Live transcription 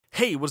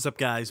Hey, what's up,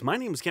 guys? My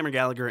name is Cameron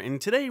Gallagher,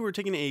 and today we're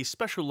taking a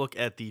special look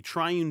at the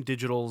Triune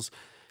Digital's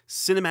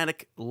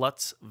Cinematic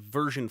LUTs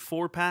version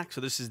 4 pack.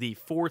 So this is the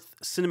fourth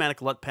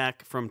Cinematic LUT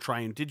pack from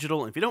Triune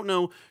Digital. And if you don't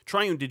know,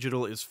 Triune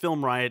Digital is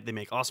Film Riot. They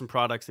make awesome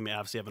products. They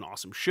obviously have an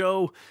awesome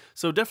show.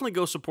 So definitely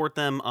go support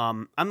them.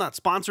 I'm not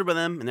sponsored by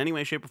them in any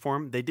way, shape, or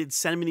form. They did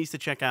send me these to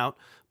check out.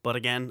 But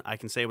again, I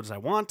can say what I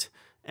want.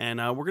 And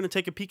we're going to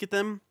take a peek at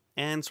them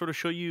and sort of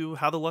show you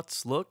how the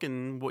LUTs look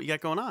and what you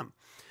got going on.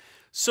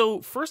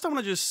 So first I want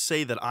to just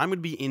say that I'm going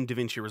to be in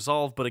DaVinci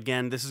Resolve, but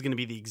again, this is going to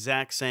be the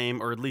exact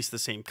same, or at least the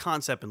same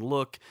concept and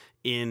look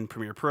in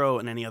Premiere Pro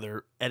and any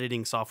other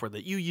editing software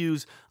that you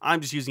use.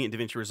 I'm just using it in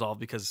DaVinci Resolve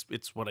because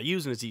it's what I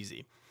use and it's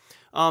easy.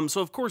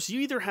 So of course, you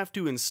either have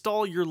to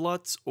install your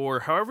LUTs or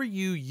however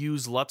you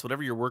use LUTs,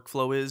 whatever your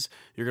workflow is,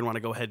 you're going to want to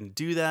go ahead and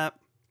do that.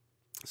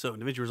 So in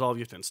DaVinci Resolve,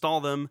 you have to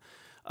install them.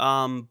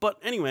 But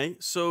anyway,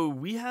 so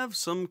we have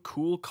some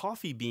cool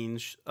coffee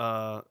beans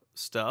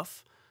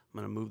stuff. I'm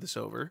going to move this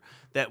over,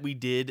 that we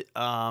did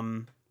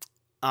on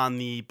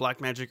the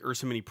Blackmagic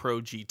Ursa Mini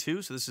Pro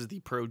G2. So this is the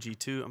Pro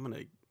G2. I'm going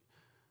to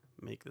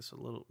make this a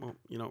little, well,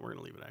 you know what, we're going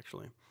to leave it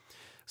actually.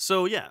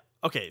 So yeah,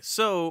 okay,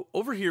 so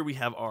over here we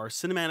have our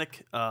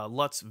Cinematic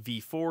LUTs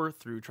V4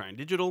 through Triune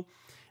Digital.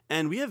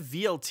 And we have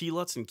VLT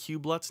LUTs and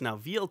Cube LUTs. Now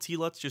VLT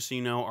LUTs, just so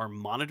you know, are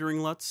monitoring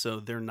LUTs, so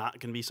they're not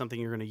going to be something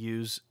you're going to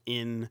use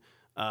in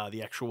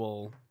the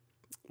actual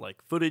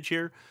like footage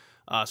here.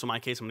 So in my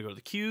case, I'm going to go to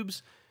the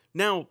cubes.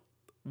 Now,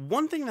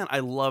 one thing that I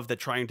love that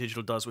Triune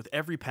Digital does with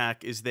every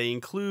pack is they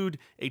include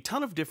a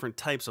ton of different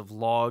types of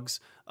logs,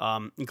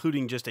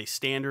 including just a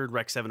standard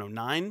Rec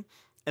 709,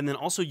 and then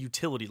also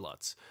utility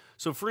LUTs.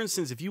 So for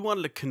instance, if you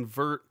wanted to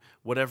convert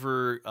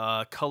whatever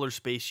color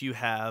space you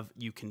have,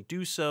 you can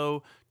do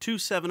so to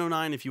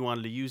 709 if you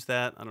wanted to use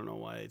that. I don't know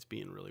why it's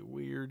being really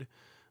weird.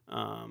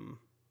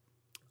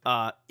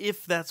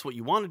 If that's what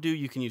you want to do,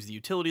 you can use the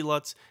utility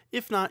LUTs.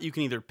 If not, you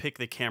can either pick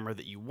the camera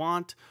that you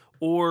want,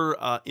 or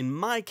in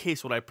my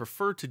case, what I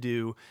prefer to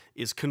do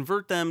is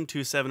convert them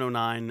to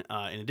 709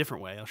 in a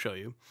different way. I'll show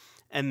you.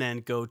 And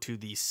then go to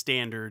the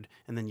standard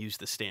and then use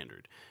the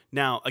standard.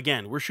 Now,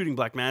 again, we're shooting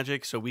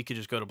Blackmagic, so we could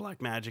just go to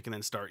Blackmagic and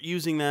then start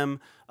using them.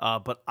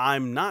 But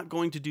I'm not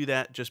going to do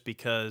that just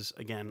because,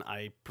 again,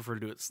 I prefer to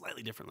do it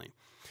slightly differently.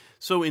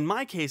 So in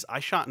my case, I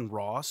shot in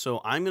RAW,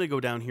 so I'm going to go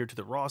down here to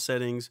the RAW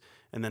settings,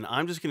 and then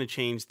I'm just going to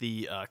change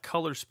the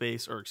color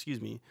space, or excuse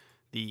me,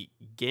 the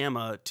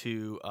gamma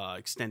to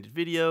extended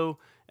video,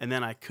 and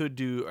then I could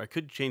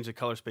change the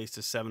color space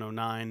to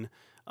 709.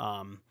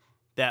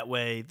 That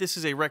way, this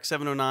is a Rec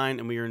 709,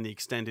 and we are in the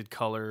extended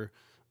color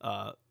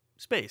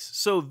space.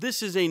 So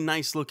this is a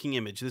nice looking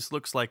image. This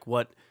looks like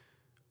what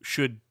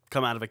should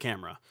come out of a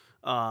camera.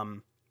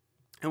 And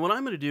what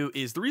I'm going to do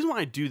is, the reason why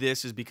I do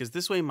this is because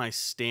this way my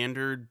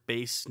standard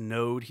base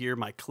node here,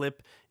 my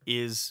clip,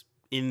 is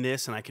in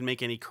this, and I can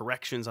make any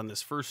corrections on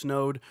this first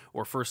node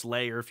or first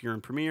layer if you're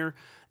in Premiere.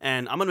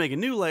 And I'm going to make a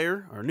new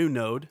layer, or a new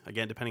node,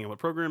 again, depending on what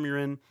program you're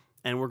in,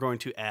 and we're going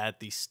to add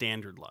the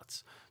standard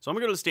LUTs. So I'm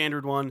going to go to the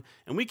standard one,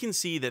 and we can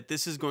see that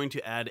this is going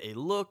to add a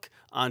look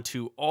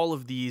onto all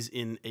of these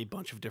in a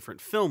bunch of different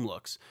film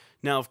looks.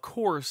 Now, of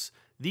course,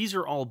 these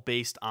are all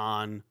based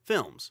on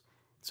films.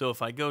 So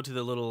if I go to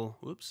the little,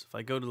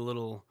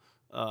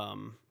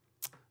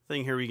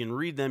 thing here, we can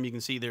read them. You can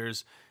see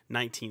there's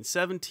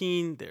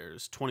 1917,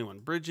 there's 21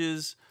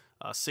 Bridges,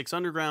 6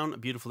 Underground, A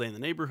Beautiful Day in the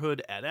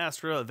Neighborhood, Ad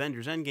Astra,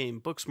 Avengers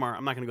Endgame, Booksmart.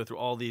 I'm not going to go through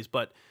all these,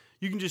 but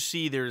you can just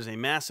see there's a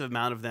massive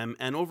amount of them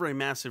and over a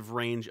massive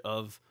range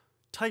of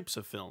types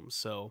of films.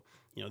 So,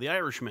 you know, The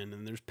Irishman,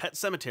 and there's Pet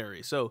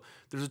Sematary. So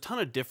there's a ton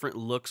of different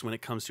looks when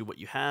it comes to what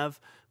you have,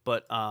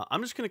 but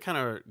I'm just going to kind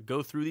of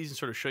go through these and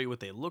sort of show you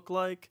what they look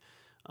like.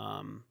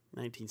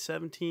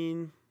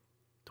 1917,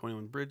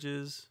 21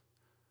 Bridges.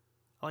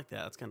 I like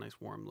that. That's got a nice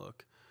warm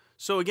look.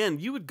 So again,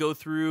 you would go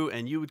through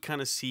and you would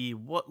kind of see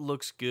what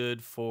looks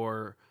good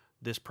for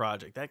this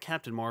project. That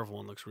Captain Marvel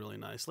one looks really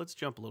nice. Let's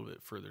jump a little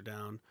bit further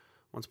down.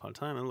 Once Upon a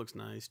Time, that looks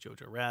nice.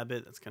 Jojo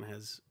Rabbit, that's kind of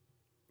has...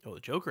 Oh, the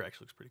Joker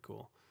actually looks pretty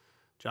cool.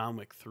 John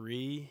Wick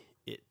 3,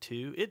 It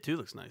 2. It 2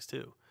 looks nice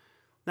too.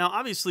 Now,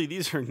 obviously,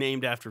 these are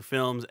named after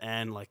films,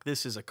 and like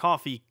this is a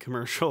coffee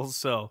commercial,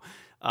 so,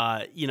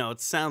 you know,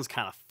 it sounds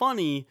kind of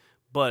funny,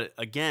 but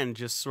again,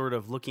 just sort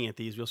of looking at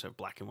these, we also have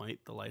Black and White,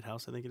 The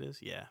Lighthouse, I think it is,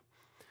 yeah.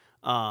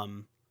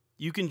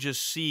 You can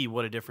just see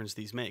what a difference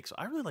these make. So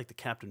I really like the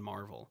Captain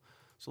Marvel.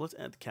 So let's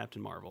add the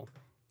Captain Marvel.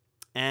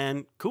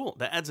 And cool,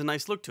 that adds a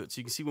nice look to it. So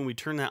you can see when we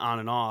turn that on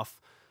and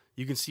off,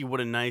 you can see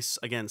what a nice,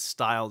 again,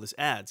 style this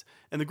adds.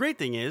 And the great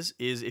thing is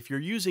if you're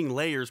using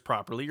layers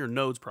properly or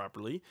nodes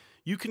properly,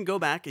 you can go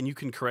back and you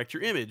can correct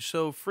your image.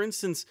 So for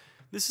instance,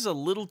 this is a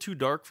little too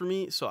dark for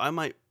me, so I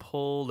might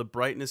pull the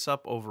brightness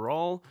up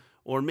overall,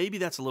 or maybe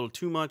that's a little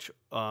too much,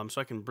 so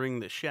I can bring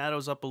the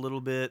shadows up a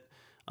little bit.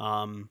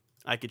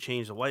 I could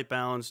change the white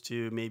balance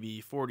to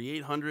maybe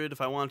 4800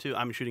 if I want to.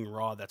 I'm shooting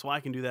raw, that's why I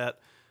can do that.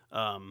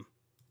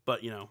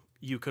 But, you know,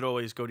 you could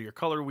always go to your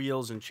color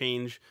wheels and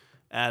change,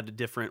 add a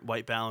different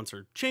white balance,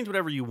 or change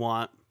whatever you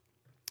want.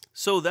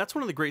 So that's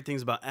one of the great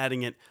things about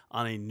adding it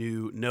on a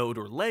new node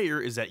or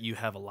layer is that you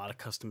have a lot of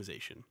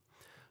customization.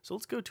 So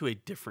let's go to a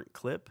different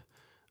clip.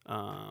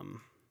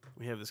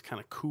 We have this kind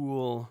of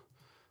cool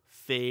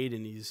fade,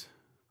 and he's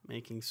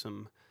making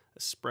some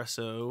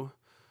espresso.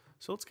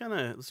 So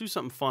let's do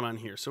something fun on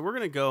here. So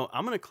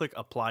I'm gonna click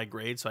apply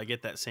grade so I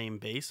get that same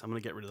base. I'm gonna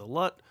get rid of the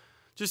LUT.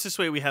 Just this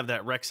way we have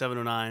that Rec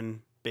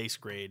 709 base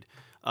grade.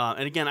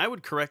 And again, I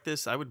would correct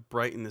this. I would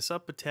brighten this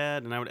up a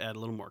tad, and I would add a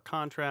little more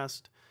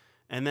contrast.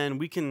 And then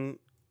we can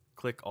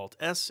click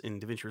Alt-S in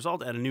DaVinci Resolve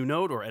to add a new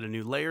node or add a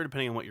new layer,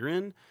 depending on what you're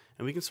in.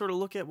 And we can sort of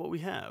look at what we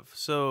have.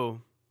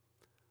 So,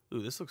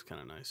 ooh, this looks kind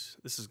of nice.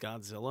 This is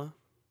Godzilla.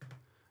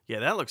 Yeah,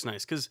 that looks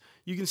nice because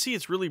you can see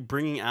it's really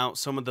bringing out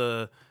some of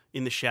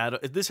in the shadow.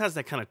 This has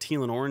that kind of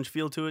teal and orange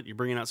feel to it. You're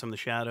bringing out some of the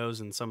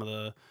shadows and some of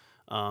the,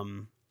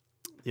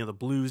 the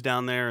blues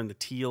down there and the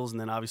teals,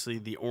 and then obviously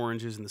the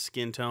oranges and the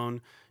skin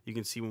tone. You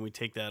can see when we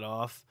take that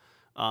off.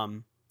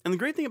 And the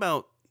great thing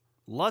about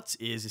LUTs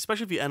is,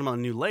 especially if you add them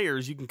on new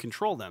layers, you can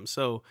control them.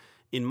 So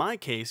in my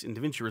case, in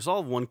DaVinci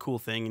Resolve, one cool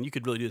thing, and you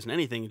could really do this in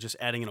anything, is just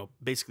adding,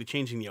 basically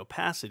changing the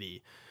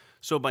opacity.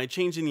 So by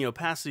changing the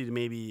opacity to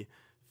maybe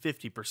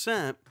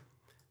 50%,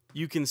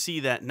 you can see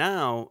that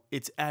now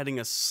it's adding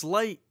a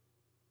slight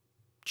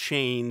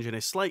change and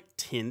a slight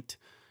tint,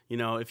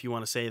 if you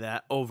want to say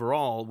that,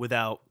 overall,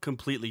 without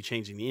completely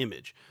changing the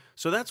image.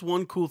 So that's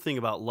one cool thing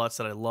about LUTs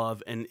that I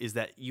love, and is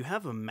that you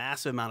have a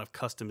massive amount of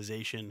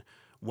customization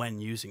when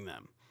using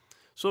them.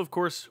 So of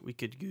course we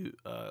could do,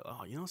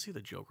 see what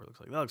the Joker looks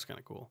like. That looks kind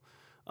of cool.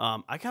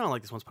 I kind of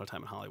like this Once Upon a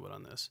Time in Hollywood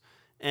on this.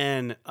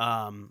 And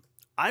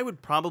I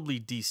would probably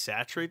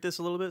desaturate this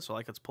a little bit. So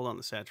let's pull down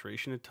the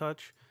saturation a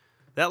touch.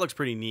 That looks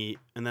pretty neat.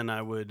 And then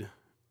I would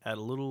add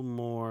a little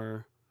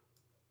more.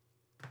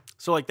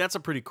 So that's a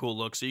pretty cool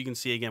look. So you can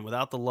see again,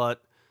 without the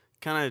LUT,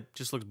 kind of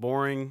just looks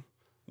boring.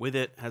 With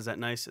it, has that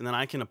nice. And then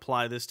I can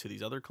apply this to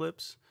these other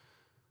clips.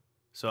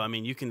 So, I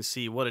mean, you can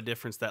see what a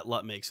difference that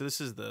LUT makes. So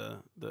this is the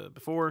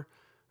before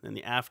and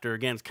the after.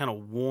 Again, it's kind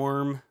of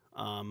warm,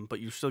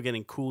 but you're still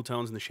getting cool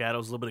tones in the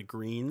shadows, a little bit of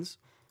greens.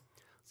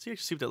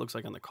 Let's see what that looks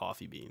like on the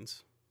coffee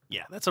beans.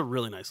 Yeah, that's a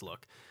really nice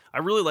look. I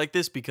really like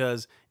this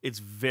because it's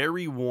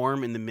very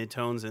warm in the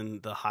midtones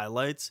and the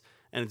highlights,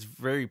 and it's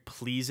very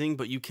pleasing,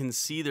 but you can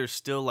see there's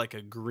still like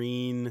a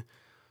green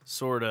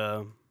sort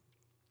of,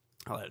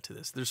 I'll add it to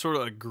this. There's sort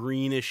of a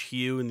greenish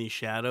hue in these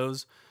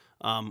shadows,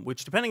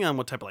 which depending on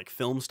what type of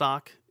film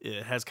stock,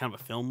 it has kind of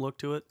a film look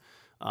to it.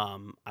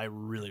 I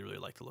really, really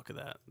like the look of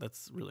that.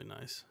 That's really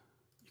nice.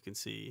 You can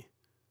see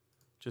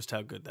just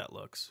how good that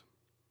looks.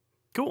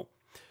 Cool.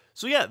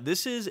 So yeah,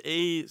 this is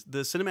the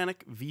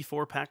Cinematic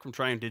V4 pack from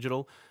Triune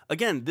Digital.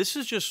 Again, this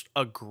is just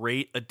a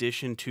great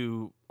addition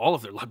to all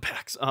of their LUT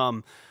packs.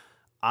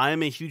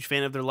 I'm a huge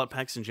fan of their LUT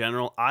packs in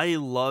general. I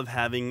love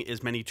having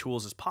as many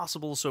tools as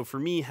possible. So for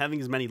me, having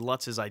as many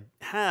LUTs as I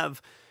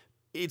have,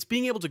 it's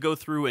being able to go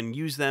through and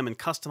use them and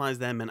customize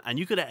them. And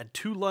you could add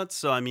 2 LUTs.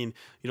 So, I mean,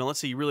 let's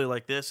say you really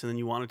like this and then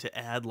you wanted to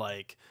add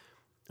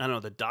I don't know,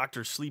 the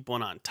Doctor Sleep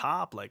one on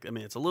top.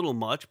 It's a little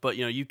much, but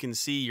you can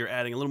see you're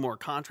adding a little more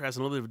contrast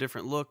and a little bit of a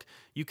different look.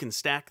 You can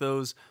stack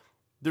those.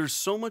 There's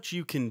so much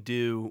you can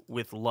do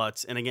with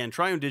LUTs. And again,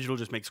 Triune Digital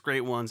just makes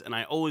great ones. And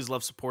I always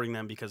love supporting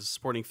them because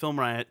supporting Film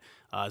Riot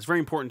is very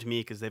important to me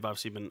because they've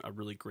obviously been a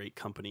really great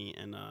company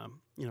and,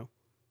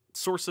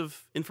 source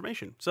of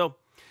information. So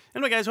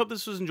anyway, guys, hope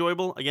this was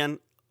enjoyable. Again,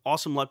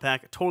 awesome LUT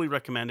pack. Totally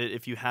recommend it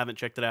if you haven't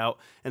checked it out.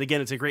 And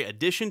again, it's a great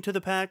addition to the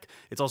pack.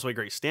 It's also a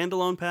great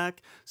standalone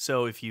pack.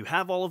 So if you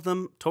have all of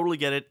them, totally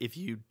get it. If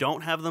you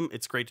don't have them,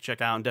 it's great to check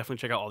out, and definitely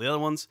check out all the other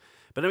ones.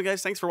 But anyway,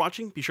 guys, thanks for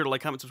watching. Be sure to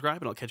like, comment,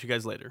 subscribe, and I'll catch you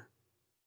guys later.